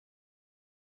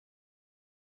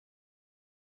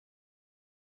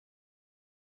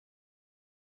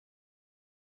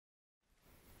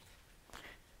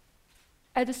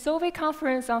At the Soviet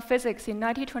Conference on Physics in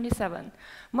 1927,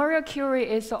 Maria Curie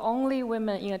is the only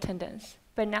woman in attendance.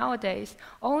 But nowadays,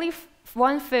 only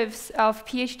 1/5 of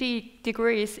PhD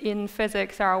degrees in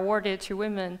physics are awarded to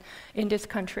women in this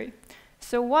country.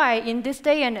 So why, in this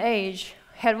day and age,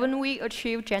 haven't we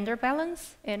achieved gender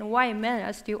balance? And why men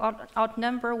are still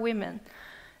outnumber women?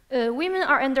 Women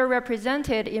are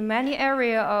underrepresented in many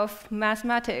areas of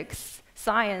mathematics,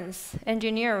 science,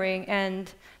 engineering,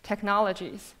 and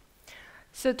technologies.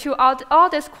 So to all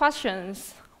these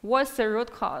questions, what's the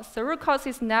root cause? The root cause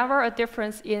is never a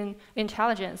difference in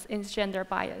intelligence, in gender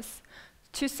bias.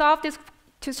 To solve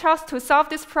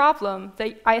this problem,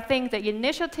 I think the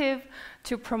initiative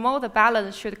to promote the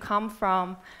balance should come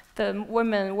from the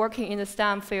women working in the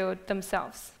STEM field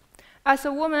themselves. As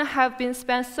a woman have been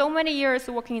spent so many years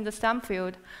working in the STEM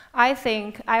field, I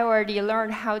think I already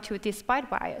learned how to, despite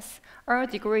bias, earn a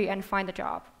degree and find a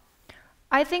job.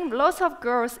 I think lots of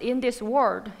girls in this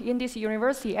world, in this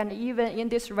university, and even in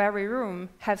this very room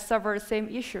have suffered the same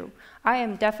issue. I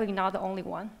am definitely not the only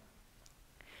one.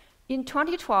 In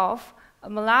 2012,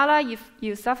 Malala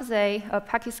Yousafzai, a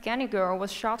Pakistani girl,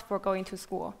 was shot for going to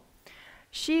school.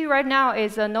 She right now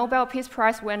is a Nobel Peace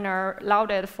Prize winner,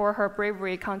 lauded for her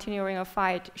bravery continuing a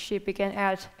fight she began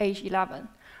at age 11.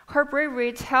 Her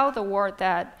bravery tells the world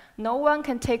that no one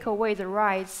can take away the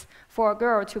rights for a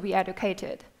girl to be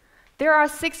educated. There are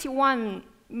 61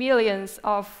 million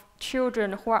of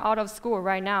children who are out of school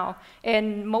right now,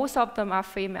 and most of them are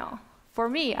female. For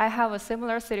me, I have a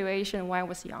similar situation when I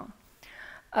was young.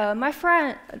 My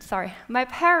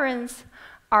parents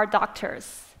are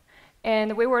doctors,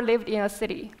 and we were lived in a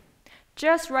city.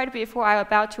 Just right before I was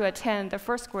about to attend the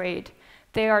first grade,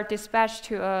 they are dispatched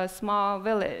to a small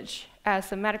village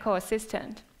as a medical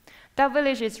assistant. That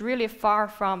village is really far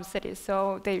from cities,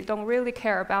 so they don't really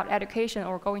care about education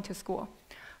or going to school.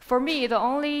 For me, the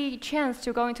only chance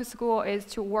to go into school is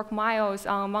to walk miles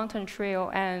on a mountain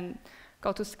trail and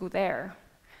go to school there.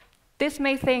 You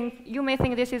may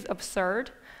think this is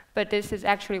absurd, but this is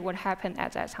actually what happened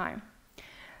at that time.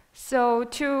 So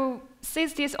to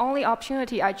seize this only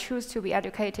opportunity, I choose to be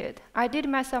educated. I did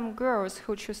meet some girls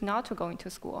who choose not to go into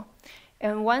school.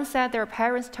 And one said their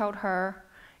parents told her,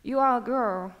 "You are a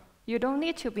girl. You don't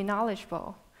need to be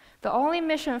knowledgeable. The only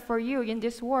mission for you in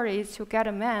this world is to get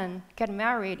a man, get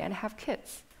married, and have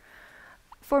kids."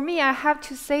 For me, I have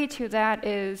to say to that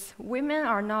is, women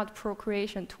are not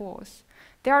procreation tools.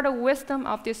 They are the wisdom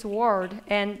of this world,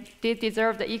 and they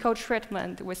deserve the equal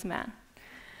treatment with men.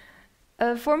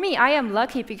 For me, I am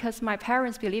lucky because my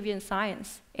parents believe in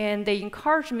science, and they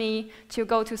encouraged me to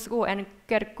go to school and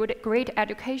get a great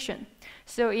education.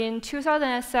 So in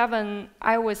 2007,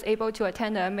 I was able to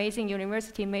attend an amazing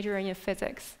university majoring in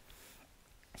physics.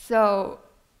 So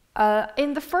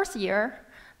in the first year,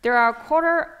 there are a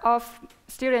quarter of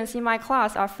students in my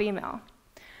class are female.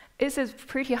 This is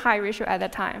pretty high ratio at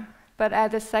that time. But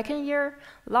at the second year,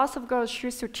 lots of girls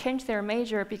choose to change their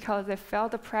major because they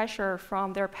felt the pressure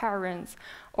from their parents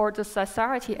or the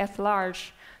society at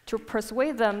large to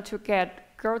persuade them to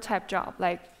get girl-type job,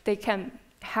 like they can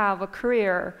have a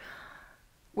career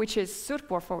which is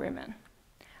suitable for women.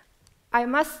 I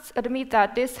must admit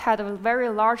that this had a very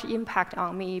large impact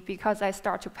on me because I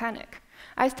start to panic.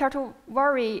 I start to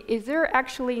worry, is there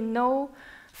actually no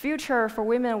future for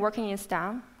women working in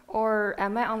STEM, or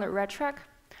am I on the right track?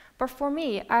 But for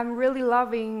me, I'm really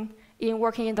loving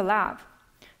working in the lab.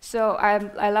 So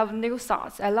I love new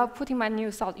thoughts. I love putting my new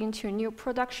thoughts into new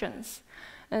productions.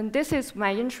 And this is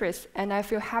my interest, and I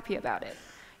feel happy about it.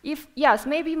 Yes,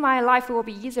 maybe my life will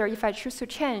be easier if I choose to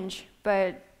change,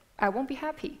 but I won't be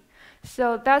happy.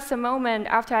 So that's the moment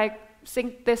after I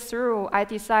think this through, I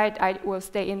decide I will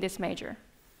stay in this major.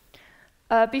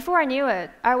 Before I knew it,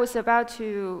 I was about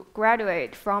to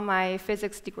graduate from my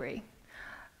physics degree.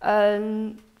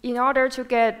 In order to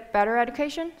get better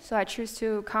education, so I choose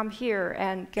to come here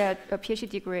and get a PhD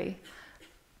degree.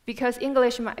 Because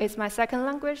English is my second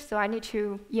language, so I need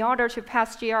to, in order to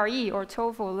pass GRE or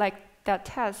TOEFL, like that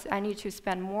test, I need to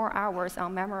spend more hours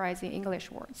on memorizing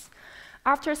English words.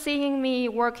 After seeing me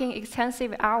working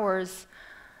extensive hours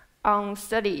on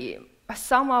study,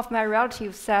 some of my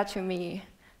relatives said to me,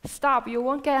 "Stop, you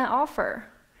won't get an offer.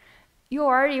 You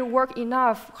already work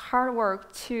enough hard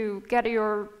work to get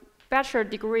your bachelor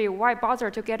degree, why bother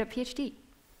to get a PhD?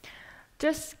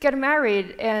 Just get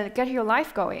married and get your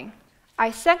life going."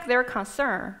 I sensed their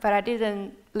concern, but I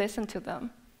didn't listen to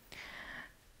them.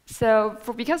 So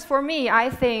because for me, I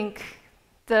think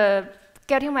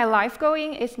getting my life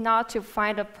going is not to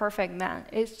find a perfect man.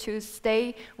 It's to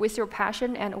stay with your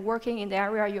passion and working in the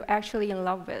area you're actually in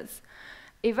love with.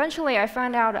 Eventually, I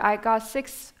found out I got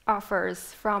 6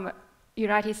 offers from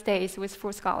United States with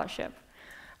full scholarship.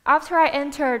 After I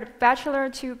entered bachelor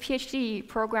to PhD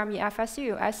program in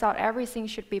FSU, I thought everything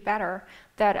should be better,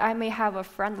 that I may have a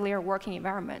friendlier working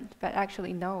environment, but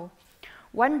actually no.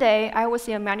 One day, I was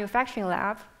in a manufacturing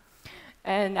lab,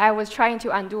 and I was trying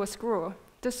to undo a screw.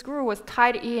 The screw was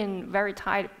tied in very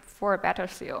tight for a better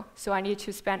seal, so I need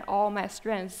to spend all my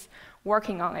strength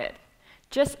working on it.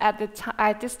 Just at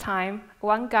this time,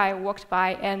 one guy walked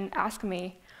by and asked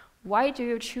me, "Why do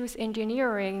you choose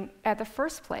engineering at the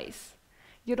first place?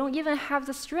 You don't even have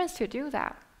the strength to do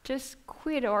that. Just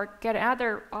quit or get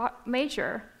another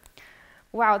major."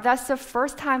 Wow, that's the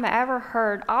first time I ever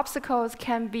heard obstacles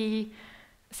can be,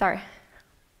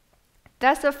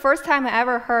 that's the first time I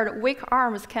ever heard weak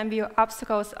arms can be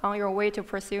obstacles on your way to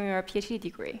pursuing your PhD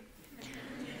degree.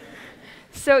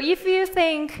 So if you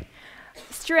think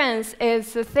strength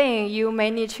is the thing you may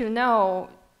need to know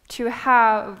to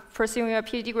have pursuing a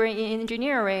PhD degree in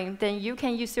engineering, then you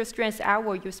can use your strengths. I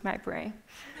will use my brain.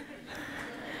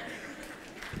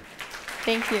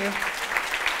 Thank you.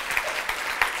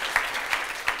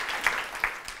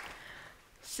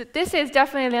 So this is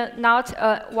definitely not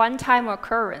a one-time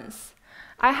occurrence.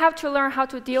 I have to learn how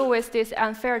to deal with this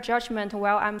unfair judgment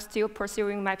while I'm still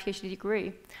pursuing my PhD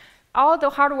degree. All the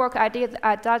hard work I did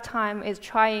at that time is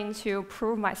trying to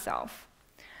prove myself.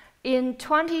 In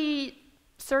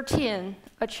 2013,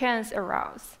 a chance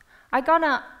arose. I got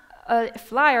a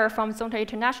flyer from Zhongtai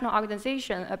International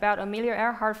Organization about Amelia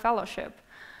Earhart Fellowship.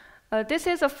 This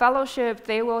is a fellowship.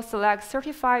 They will select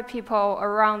 35 people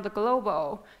around the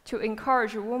globe to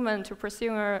encourage women to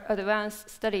pursue advanced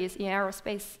studies in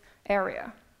aerospace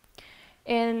area.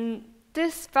 And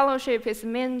this fellowship is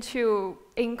meant to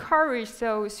encourage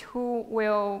those who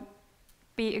will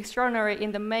be extraordinary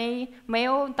in the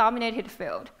male-dominated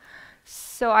field.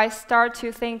 So I start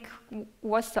to think,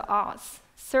 what's the odds?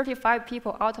 35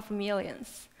 people out of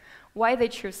millions. Why they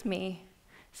choose me?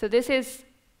 So this is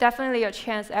definitely a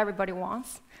chance everybody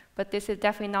wants, but this is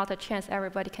definitely not a chance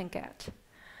everybody can get.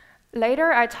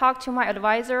 Later, I talked to my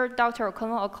advisor, Dr.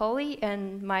 Okono Okoli,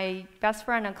 and my best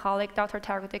friend and colleague, Dr.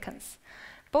 Tarek Dickens.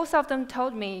 Both of them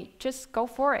told me, just go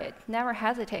for it, never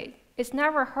hesitate. It's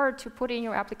never hard to put in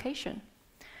your application.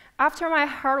 After my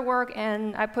hard work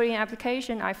and I put in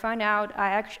application, I found out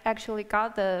I actually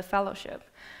got the fellowship,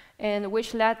 and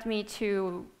which led me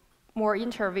to more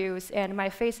interviews and my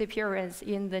face appearance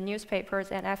in the newspapers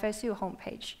and FSU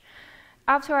homepage.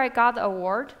 After I got the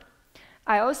award,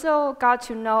 I also got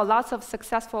to know lots of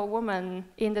successful women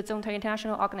in the Zhongtai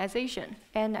International Organization,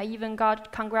 and I even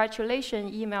got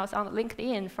congratulation emails on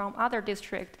LinkedIn from other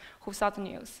districts who saw the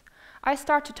news. I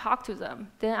start to talk to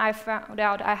them. Then I found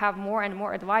out I have more and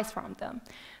more advice from them.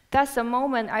 That's the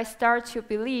moment I start to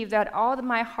believe that all of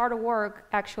my hard work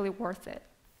actually worth it.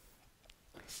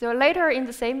 So later in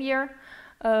the same year,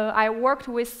 I worked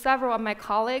with several of my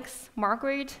colleagues,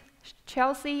 Margaret,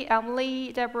 Chelsea,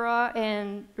 Emily, Deborah,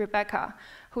 and Rebecca,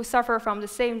 who suffer from the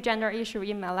same gender issue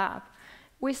in my lab.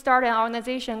 We started an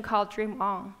organization called Dream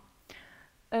On.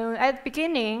 At the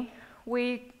beginning,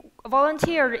 we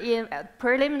volunteered in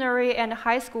preliminary and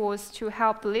high schools to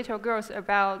help the little girls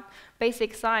about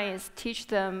basic science, teach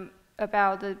them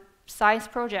about the science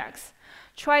projects,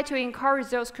 try to encourage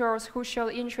those girls who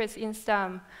show interest in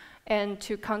STEM and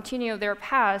to continue their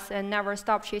path and never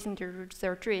stop chasing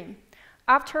their dream.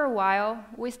 After a while,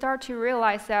 we start to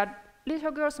realize that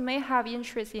little girls may have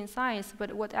interest in science,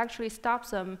 but what actually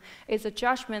stops them is the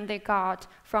judgment they got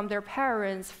from their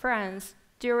parents, friends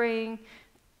during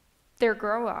their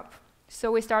grow up.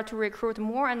 So we start to recruit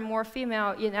more and more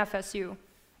female in FSU.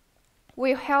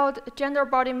 We held gender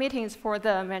body meetings for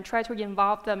them and try to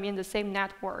involve them in the same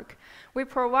network. We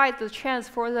provide the chance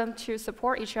for them to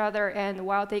support each other and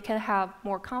while they can have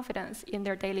more confidence in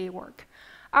their daily work.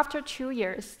 After 2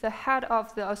 years, the head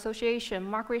of the association,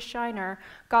 Margaret Shiner,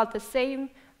 got the same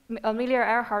Amelia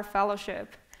Earhart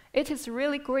Fellowship. It is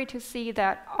really great to see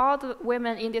that all the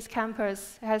women in this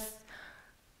campus has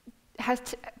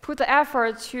put the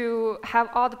effort to have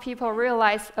all the people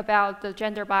realize about the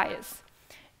gender bias.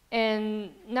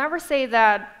 And never say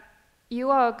that you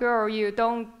are a girl, you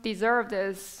don't deserve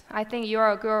this. I think you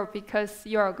are a girl because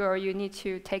you're a girl, you need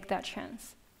to take that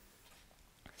chance.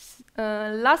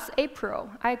 Last April,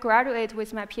 I graduated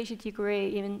with my PhD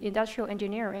degree in industrial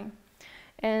engineering.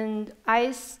 And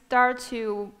I start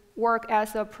to work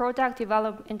as a product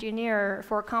development engineer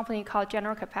for a company called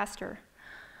General Capacitor.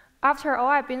 After all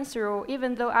I've been through,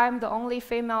 even though I'm the only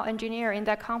female engineer in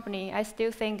that company, I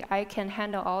still think I can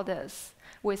handle all this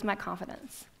with my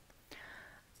confidence.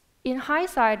 In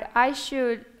hindsight, I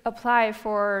should apply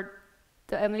for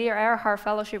the Amelia Earhart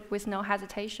Fellowship with no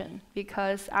hesitation,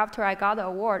 because after I got the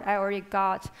award, I already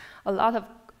got a lot of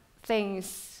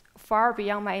things far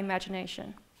beyond my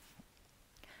imagination.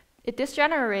 This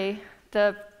January,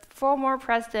 the former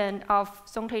president of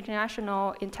Songte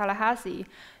International in Tallahassee,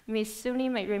 Ms. Suni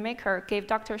Remaker, gave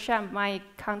Dr. Sham my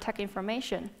contact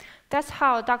information. That's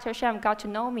how Dr. Sham got to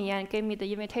know me and gave me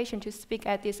the invitation to speak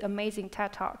at this amazing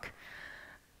TED Talk.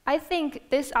 I think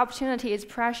this opportunity is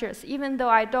precious. Even though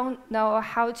I don't know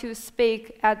how to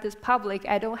speak at this public,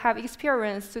 I don't have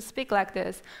experience to speak like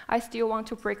this, I still want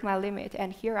to break my limit,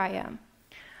 and here I am.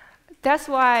 That's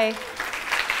why,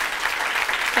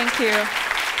 thank you.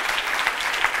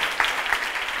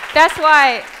 That's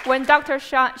why when Dr.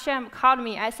 Sham called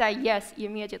me, I said yes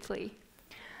immediately.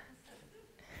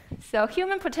 So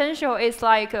human potential is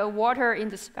like water in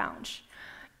the sponge.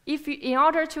 In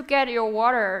order to get your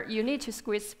water, you need to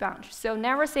squeeze sponge. So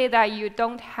never say that you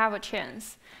don't have a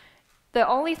chance. The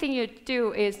only thing you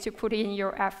do is to put in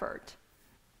your effort.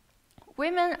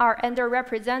 Women are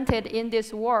underrepresented in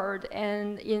this world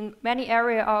and in many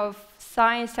areas of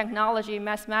science, technology,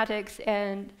 mathematics,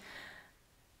 and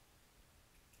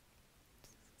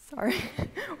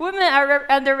women are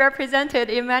underrepresented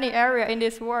in many areas in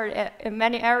this world, in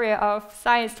many areas of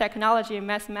science, technology,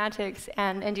 mathematics,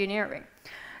 and engineering.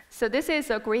 So this is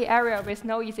a gray area with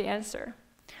no easy answer.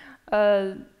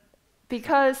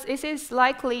 Because it is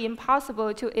likely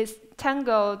impossible to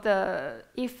entangle the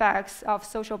effects of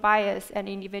social bias and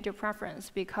individual preference,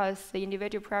 because the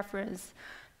individual preference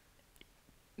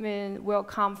will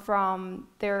come from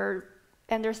their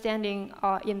understanding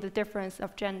in the difference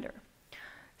of gender.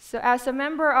 So as a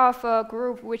member of a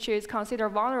group which is considered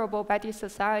vulnerable by this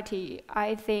society,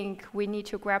 I think we need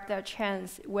to grab that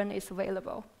chance when it's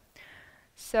available.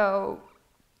 So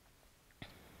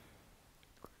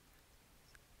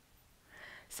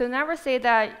never say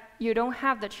that you don't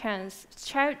have the chance.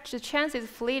 The chance is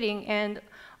fleeting, and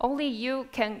only you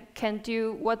can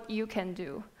do what you can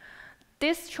do.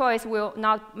 This choice will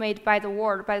not made by the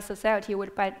world, by the society,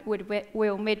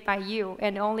 will made by you,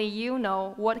 and only you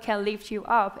know what can lift you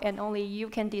up, and only you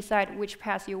can decide which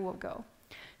path you will go.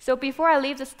 So before I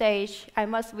leave the stage, I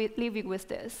must leave you with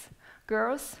this.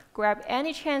 Girls, grab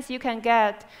any chance you can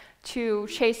get to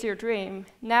chase your dream.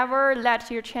 Never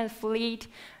let your chance fleet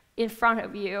in front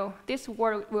of you. This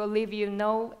world will leave you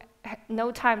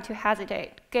no time to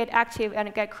hesitate. Get active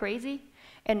and get crazy.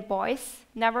 And boys,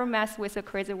 never mess with a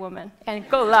crazy woman. And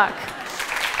good luck.